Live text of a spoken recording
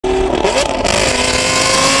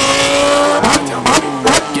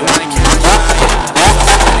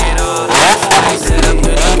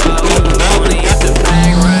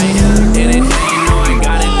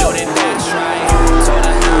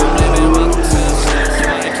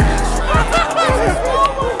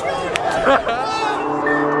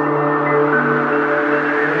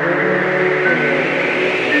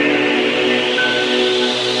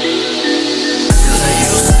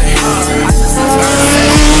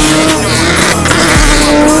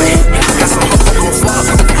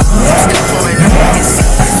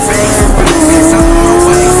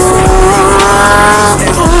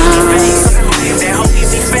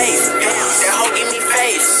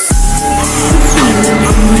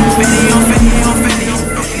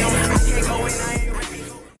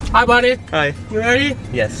Hi, buddy. Hi. You ready?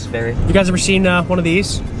 Yes, very. You guys ever seen one of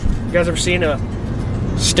these? You guys ever seen a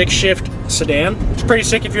stick shift sedan? It's pretty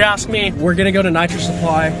sick if you ask me. We're gonna go to Nitro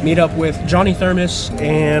Supply, meet up with Johnny Thermos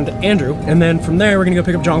and Andrew, and then from there we're gonna go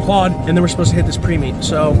pick up John Claude, and then we're supposed to hit this pre-meet,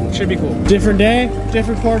 so it should be cool. Different day,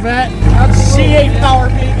 different Corvette. That's C8 power,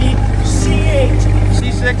 baby. C8.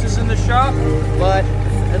 C6 is in the shop, but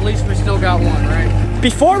at least we still got one, right?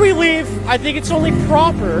 Before we leave, I think it's only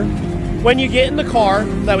proper when you get in the car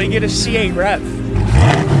that we get a C8 rev.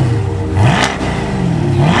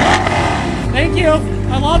 Thank you.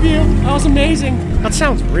 I love you. That was amazing. That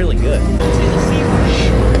sounds really good.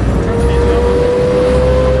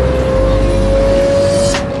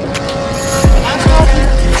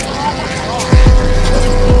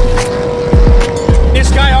 This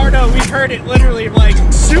guy Ardo, we heard it literally like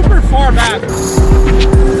super far back.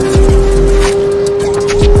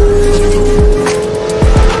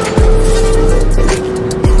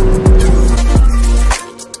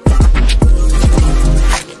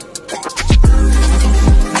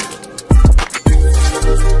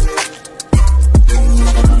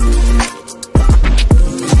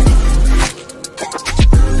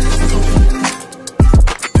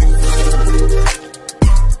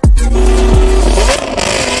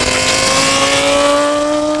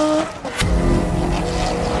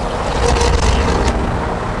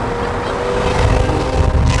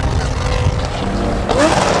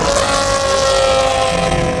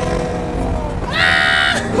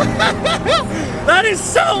 That is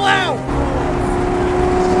so loud!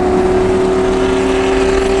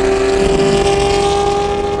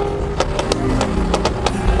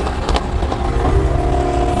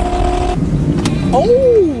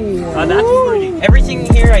 Oh! That's pretty.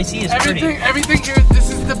 Everything here I see is pretty. Everything here, this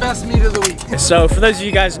is the best meet of the week. So for those of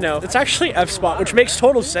you guys know, it's actually F-Spot, which makes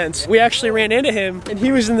total sense. We actually ran into him and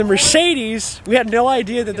he was in the Mercedes. We had no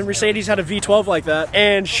idea that the Mercedes had a V12 like that.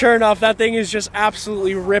 And sure enough, that thing is just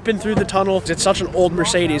absolutely ripping through the tunnel. It's such an old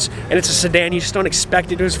Mercedes and it's a sedan. You just don't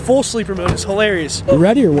expect it. It was full sleeper mode. It's hilarious. You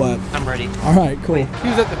ready or what? I'm ready. All right, cool. He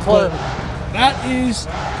was at the club. That is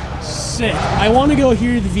sick. I want to go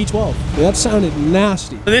hear the V12. That sounded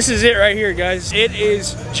nasty. This is it right here, guys. It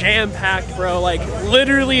is jam-packed, bro. Like,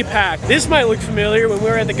 literally packed. This might look familiar when we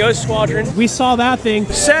were at the Ghost Squadron. We saw that thing.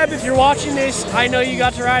 Seb, if you're watching this, I know you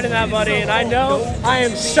got to ride in that, buddy. And I know I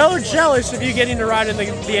am so jealous of you getting to ride in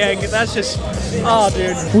the egg. That's just, oh,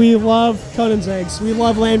 dude. We love Conan's eggs. We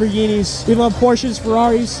love Lamborghinis. We love Porsches,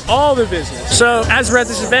 Ferraris, all the business. So, as we're at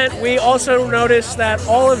this event, we also noticed that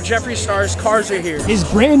all of JEFFREE STAR'S cars are here. His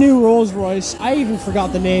brand new Rolls Royce. I even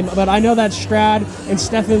forgot the name, but I know that Strad and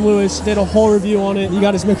Stephen Lewis did a whole review on it. You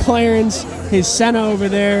got his McLarens, his Senna over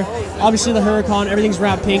there, obviously the Huracan, everything's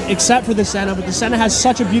wrapped pink except for the Senna, but the Senna has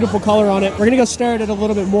such a beautiful color on it. We're gonna go stare at it a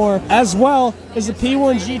little bit more, as well as the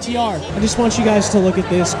P1 GTR. I just want you guys to look at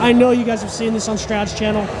this. I know you guys have seen this on Strad's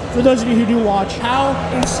channel. For those of you who do watch, how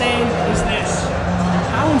insane is this?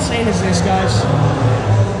 How insane is this, guys?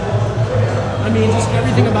 I mean, just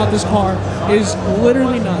everything about this car is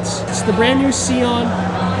literally nuts. It's the brand new Scion,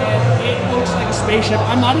 and it looks like a spaceship.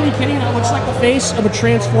 I'm not even kidding, that looks like the face of a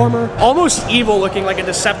Transformer. Almost evil looking, like a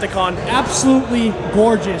Decepticon. Absolutely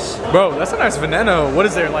gorgeous. Bro, that's a nice Veneno. What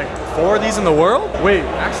is there, like 4 of these in the world? Wait,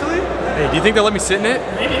 actually? Hey, do you think they'll let me sit in it?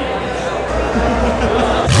 Maybe.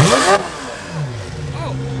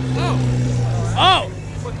 Oh,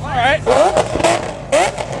 all right.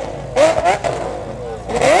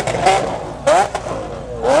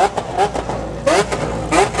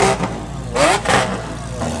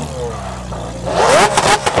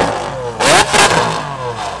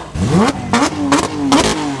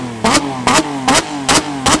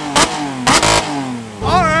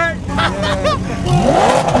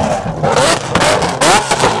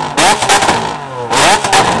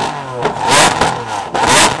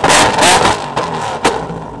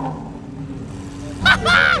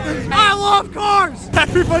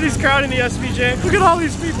 Everybody's crowding the SVJ. Look at all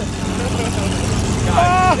these people.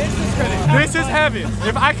 God, this is heaven.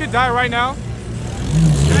 If I could die right now,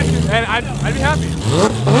 and I'd be happy.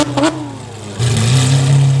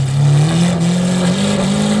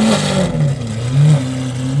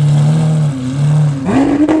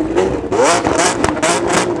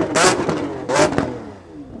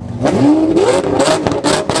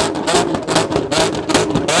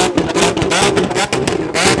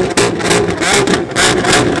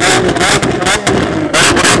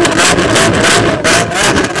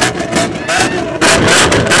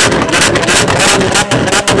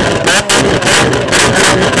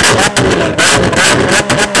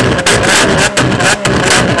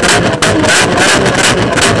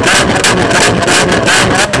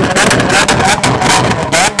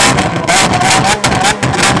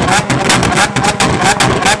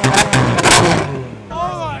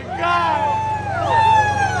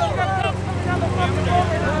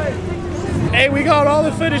 Hey, we got all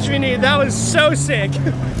the footage we need. That was so sick. For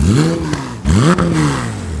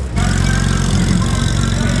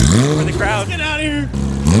the crowd. Get out of here.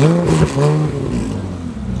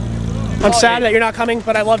 I'm sad that you're not coming,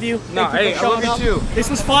 but I love you. No, hey, I love you too.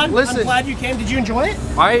 This was fun. Listen, I'm glad you came. Did you enjoy it?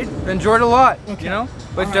 I enjoyed it a lot, okay. you know?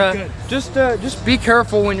 But right, just be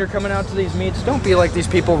careful when you're coming out to these meets. Don't be like these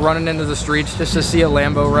people running into the streets just to see a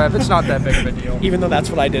Lambo rev. It's not that big of a deal. Even though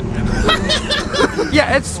that's what I did.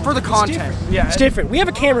 Yeah, it's for the content. It's different. We have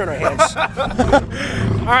a camera in our hands.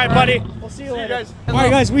 All right, buddy. We'll see you later. Guys. All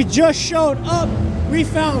right, guys. We just showed up. We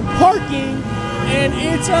found parking, and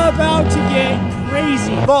it's about to get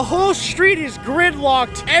crazy. The whole street is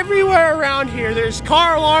gridlocked everywhere around here. There's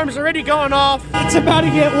car alarms already going off. It's about to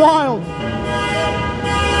get wild.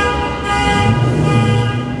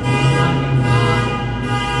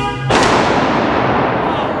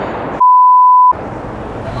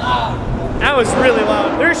 That was really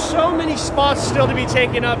loud. There's so many spots still to be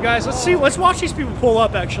taken up, guys. Let's watch these people pull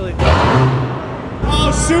up, actually.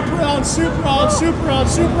 Oh, Supra on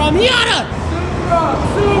Miata!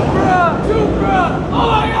 Supra! Oh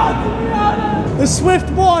my God, Miata! The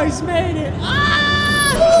Swift boys made it.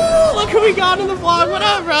 Ah! Look who we got in the vlog. What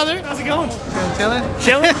up, brother? How's it going? Chilling?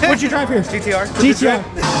 Chilling? What'd you drive here? GTR. GTR.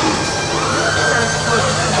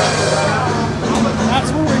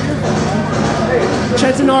 That's what we're here for.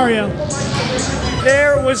 Centenario.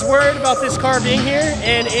 There was word about this car being here,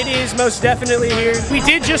 and it is most definitely here. We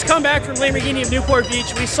did just come back from Lamborghini of Newport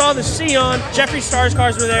Beach. We saw the Sion. JEFFREE STAR'S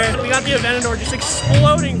cars were there. We got the Aventador just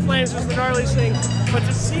exploding flames. It was the gnarliest thing. But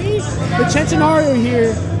to see the Centenario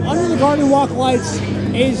here under the Garden Walk lights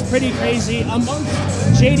is pretty crazy. Amongst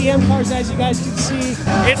JDM cars, as you guys can see,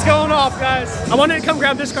 it's going off, guys. I wanted to come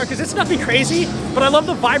grab this car because it's nothing crazy, but I love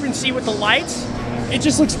the vibrancy with the lights. It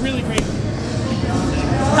just looks really crazy.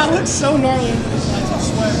 That looks so gnarly under these lights, I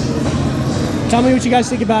swear. Tell me what you guys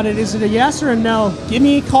think about it. Is it a yes or a no? Give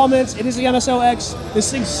me comments. It is the MSOX. This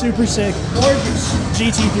thing's super sick. Gorgeous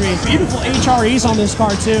GT3. Beautiful HREs on this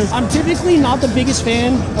car too. I'm typically not the biggest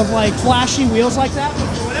fan of like flashy wheels like that, but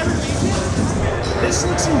for whatever reason, this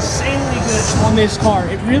looks insanely good on this car.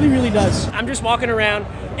 It really, really does. I'm just walking around,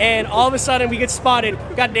 and all of a sudden we get spotted.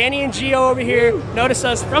 We got Danny and Gio over here. Notice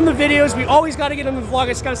us from the videos. We always got to get in the vlog. I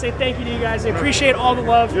just got to say thank you to you guys. I appreciate all the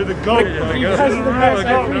love. You're the GOAT. You guys are the best.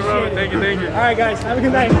 I appreciate it. Thank you. All right, guys. Have a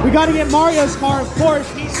good night. We got to get Mario's car, of course.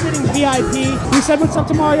 He's sitting VIP. We said what's up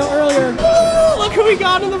to Mario earlier. Woo! Look who we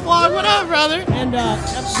got in the vlog. What up, brother? And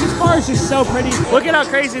this car is just so pretty. Look at how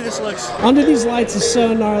crazy this looks. Under these lights is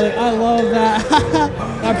so gnarly. I love that.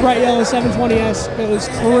 That bright yellow 720S. It was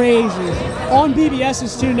crazy. On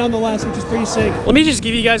BBS's too, nonetheless, which is pretty sick. Let me just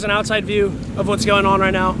give you guys an outside view of what's going on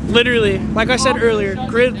right now. Literally, like I said earlier,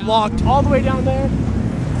 grid locked all the way down there.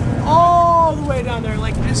 All the way down there,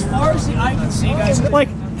 like as far as the eye can see, guys. Like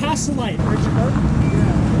past the light. Where'd you go?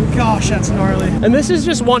 Gosh, that's gnarly. And this is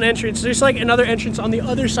just one entrance. There's like another entrance on the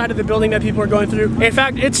other side of the building that people are going through. In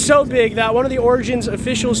fact, it's so big that one of the Origins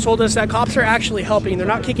officials told us that cops are actually helping. They're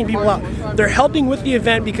not kicking people out. They're helping with the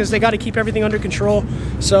event because they got to keep everything under control.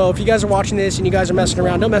 So if you guys are watching this and you guys are messing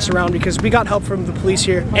around, don't mess around because we got help from the police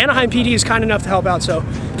here. Anaheim PD is kind enough to help out, so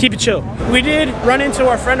keep it chill. We did run into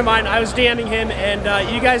our friend of mine. I was DMing him, and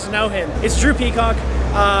you guys know him. It's Drew Peacock.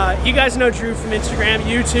 You guys know Drew from Instagram,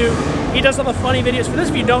 YouTube. He does all the funny videos. For those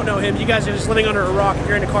of you who don't know him, you guys are just living under a rock if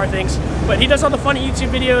you're into car things. But he does all the funny YouTube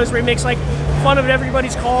videos where he makes like fun of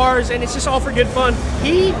everybody's cars, and it's just all for good fun.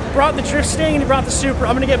 He brought the Drift Stang and he brought the Supra.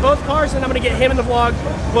 I'm gonna get both cars and I'm gonna get him in the vlog.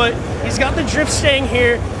 But he's got the Drift Stang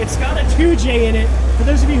here. It's got a 2J in it. For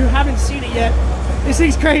those of you who haven't seen it yet, this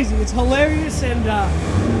thing's crazy. It's hilarious, and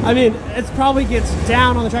I mean, it probably gets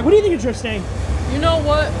down on the track. What do you think of Drift Stang? You know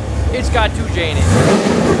what? It's got 2J in it.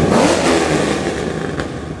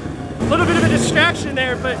 A little bit of a distraction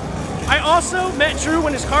there, but I also met Drew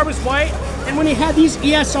when his car was white and when he had these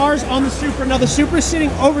ESRs on the Supra. Now the Supra's sitting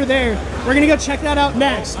over there. We're gonna go check that out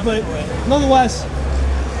next, but nonetheless,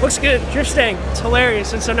 looks good. Drift Stang, it's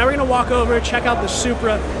hilarious. And so now we're gonna walk over, check out the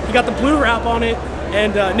Supra. He got the blue wrap on it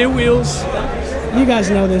and new wheels. You guys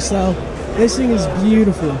know this though. This thing is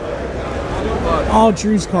beautiful. Oh,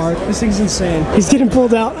 Drew's car. This thing's insane. He's getting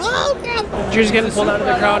pulled out. Oh, God. Drew's getting pulled out of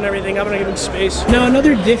the crowd and everything. I'm going to give him space. Now,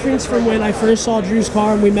 another difference from when I first saw Drew's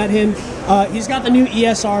car and we met him, he's got the new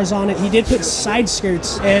ESRs on it. He did put side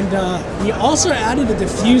skirts, and he also added a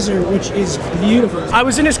diffuser, which is beautiful. I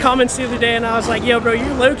was in his comments the other day, and I was like, yo, bro,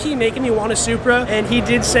 you're low-key making me want a Supra. And he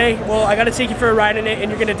did say, well, I got to take you for a ride in it, and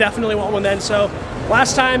you're going to definitely want one then. So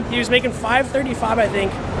last time, he was making 535, I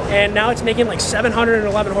think, and now it's making like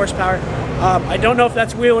 711 horsepower. I don't know if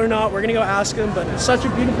that's wheel or not. We're gonna go ask him, but it's such a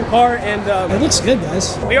beautiful car, and It looks good,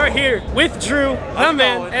 guys. we are here with Drew. Oh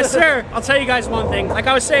man, yes sir. I'll tell you guys one thing. Like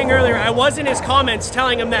I was saying earlier, I was in his comments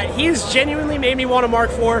telling him that he's genuinely made me want a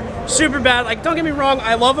Mark IV super bad. Like don't get me wrong,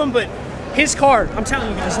 I love him, but his car, I'm telling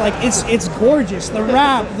you guys, like it's gorgeous. The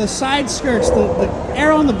wrap, the side skirts, the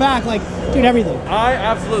arrow on the back, like dude, everything. I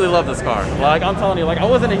absolutely love this car. Like I'm telling you, like I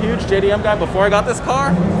wasn't a huge JDM guy before I got this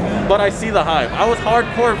car, but I see the hype. I was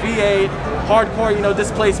hardcore V8, hardcore, you know,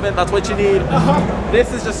 displacement. That's what you need.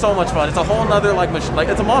 This is just so much fun. It's a whole nother like machine. Like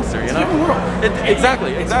it's a monster, you know.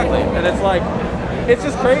 Exactly. And it's like. It's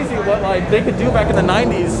just crazy what like they could do back in the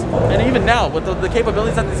 90s, and even now with the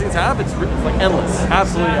capabilities that these things have, it's like endless,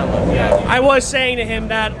 absolutely endless. Yeah. I was saying to him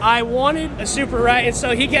that I wanted a super ride, and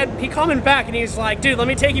so he commented back, and he's like, "Dude, let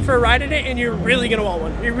me take you for a ride in it, and you're really gonna want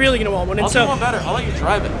one. You're really gonna want one." And I'll do one better. I'll let you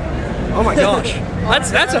drive it. Oh my gosh,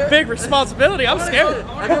 that's a big responsibility. I'm scared.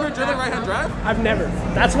 Have you ever driven right-hand drive? I've never.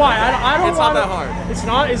 That's why I don't. It's not that hard. It's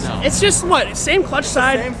not. It's just what same clutch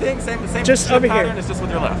side. Same thing. Same. Just shift over pattern, here. It's just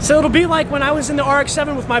with your left. So it'll be like when I was in the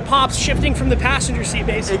RX-7 with my pops shifting from the passenger seat,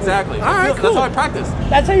 basically. Exactly. All right, cool. That's how I practiced.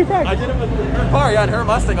 That's how you I practice. did it with her car. Yeah, and her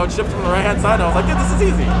Mustang. I would shift from the right-hand side. And I was like, dude, this is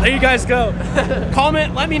easy. There you guys go.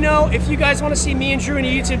 Comment. Let me know if you guys want to see me and Drew in a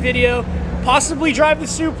YouTube video. Possibly drive the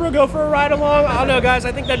Supra, go for a ride along. I don't know, guys.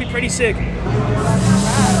 I think that'd be pretty sick. Ooh,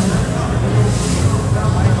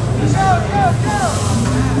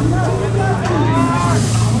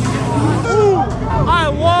 I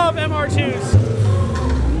love MR2s.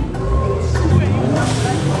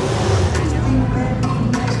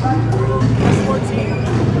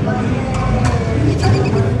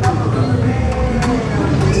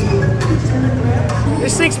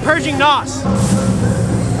 This thing's purging NOS.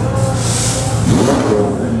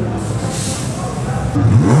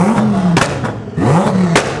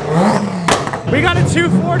 We got a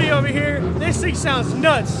 240 over here. This thing sounds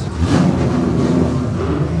nuts.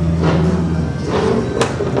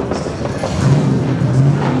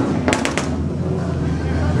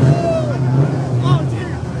 Oh,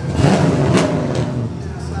 dude.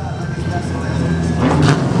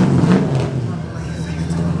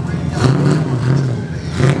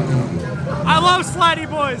 I love slidey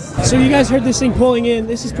boys. So you guys heard this thing pulling in.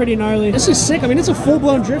 This is pretty gnarly. This is sick. I mean, it's a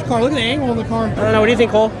full-blown drift car. Look at the angle on the car. I don't know. What do you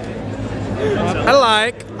think, Cole? I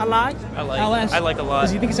like LS. I like a lot.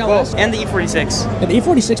 Does you think it's LS? And the E46. And the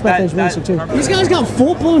E46 back there is really sick too. These guys got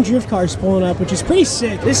full-blown drift cars pulling up, which is pretty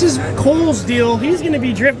sick. This is Cole's deal. He's going to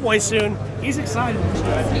be Drift Boy soon. He's excited.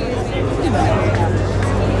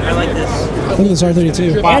 I like this. Look at this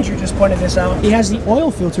R32. Andrew just pointed this out. He has the oil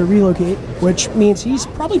filter relocate, which means he's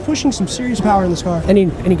probably pushing some serious power in this car.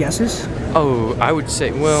 Any guesses? Oh, I would say,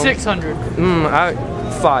 well, 600.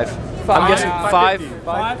 5. I'm guessing 5.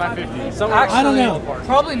 550. I don't know.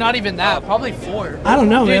 Probably not even that. Probably 4. I don't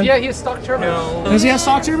know, man. Dude, yeah, he has stock turbo. Does he have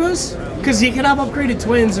stock turbos? Because he could have upgraded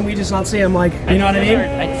twins and we just not see him, like, you know what I mean?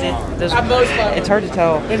 It's hard to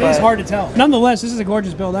tell. It is hard to tell. Nonetheless, this is a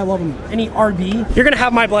gorgeous build. I love him. Any RB? You're going to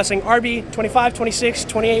have my blessing. RB, 25, 26,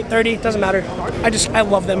 28, 30, doesn't matter. I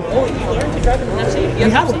love them. We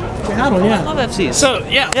had one. We had one, I yeah. love FCs. So,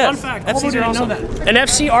 yeah, fun fact. FCs Cole are awesome. didn't know that. An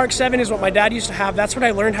FC ARC-7 is what my dad used to have. That's what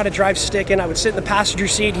I learned how to drive stick in. I would sit in the passenger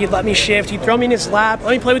seat. He'd let me shift. He'd throw me in his lap.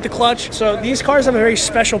 Let me play with the clutch. So these cars have a very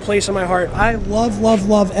special place in my heart. I love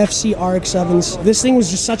FC RX-7s. This thing was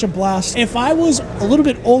just such a blast. If I was a little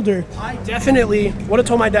bit older, I definitely would have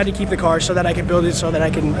told my dad to keep the car so that I could build it, so that I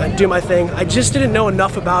can do my thing. I just didn't know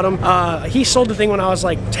enough about him. He sold the thing when I was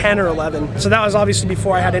like 10 or 11. So that was obviously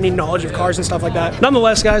before I had any knowledge of cars and stuff like that.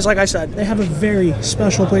 Nonetheless, guys, like I said, they have a very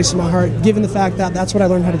special place in my heart, given the fact that that's what I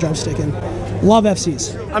learned how to drive stick in. Love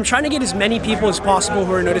FCs. I'm trying to get as many people as possible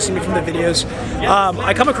who are noticing me from the videos.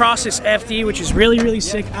 I come across this FD, which is really, really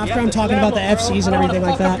sick. After I'm talking about the FCs and everything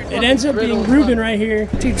like that, it ends up being Ruben right here.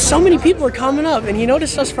 Dude, so many people are coming up, and he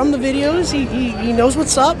noticed us from the videos. He knows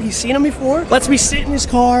what's up. He's seen them before. Lets me sit in his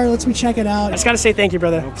car. Lets me check it out. I just gotta say thank you,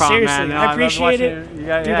 brother. No problem, seriously, man. No, I appreciate it. You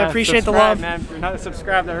guys, dude, I appreciate the love. Man. If you're not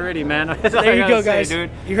subscribed already, man. There you go, guys.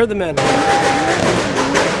 Dude. You heard the man.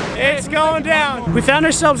 It's going down. We found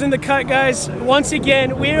ourselves in the cut, guys. Once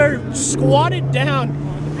again, we are squatted down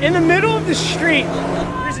in the middle of the street.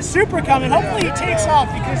 There's a Supra coming. Hopefully he takes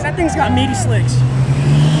off because that thing's got meaty slicks.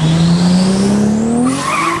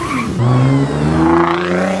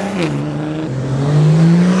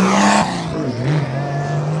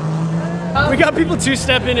 We got people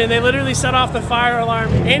two-stepping and they literally set off the fire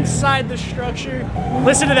alarm inside the structure.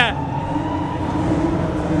 Listen to that.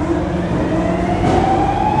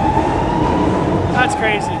 That's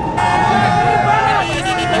crazy.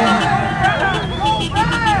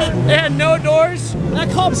 They had no doors.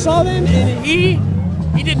 That cop saw them and he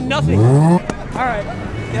did nothing. All right.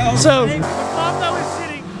 So the cop that was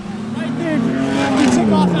sitting right there, he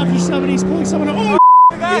took off after somebody. He's pulling someone up.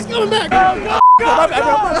 Oh, he's coming back. Go, go,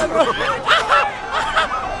 go.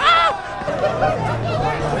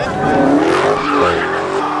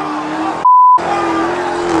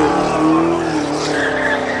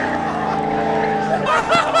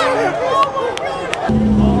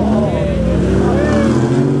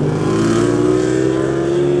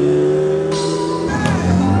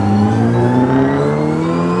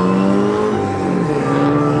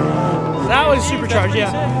 That was supercharged,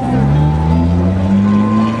 yeah.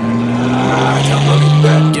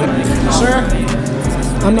 Sir,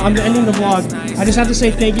 I'm ending the vlog. I just have to say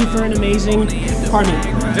thank you for an amazing party.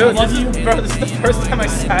 Dude, I love you. Bro, this is the first time I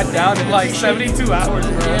sat down in like 72 hours,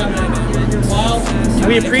 bro. Yeah, you're wild.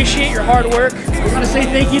 We appreciate your hard work. We want to say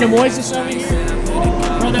thank you to Moises over here.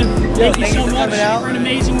 Brother, thank you so much for an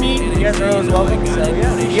amazing meet. You guys are always welcome. So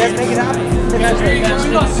yeah, you guys make it happen.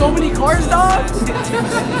 You got so many cars, dog.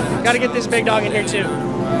 Got to get this big dog in here too.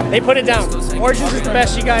 They put it down. Origins is the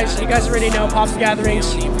best, you guys. You guys already know. Pops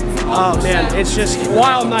Gatherings. Oh man, it's just a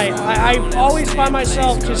wild night. I always find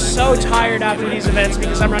myself just so tired after these events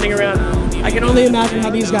because I'm running around. I can only imagine how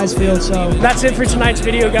these guys feel. So that's it for tonight's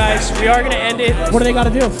video, guys. We are gonna end it. What do they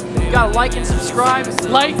gotta do? You gotta like and subscribe.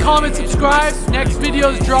 Like, comment, subscribe. Next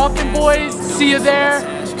video's dropping, boys. See you there.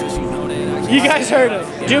 You guys heard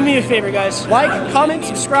it. Do me a favor, guys. Like, comment,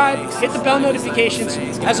 subscribe, hit the bell notifications.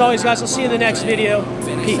 As always, guys, I'll see you in the next video.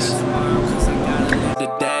 Peace.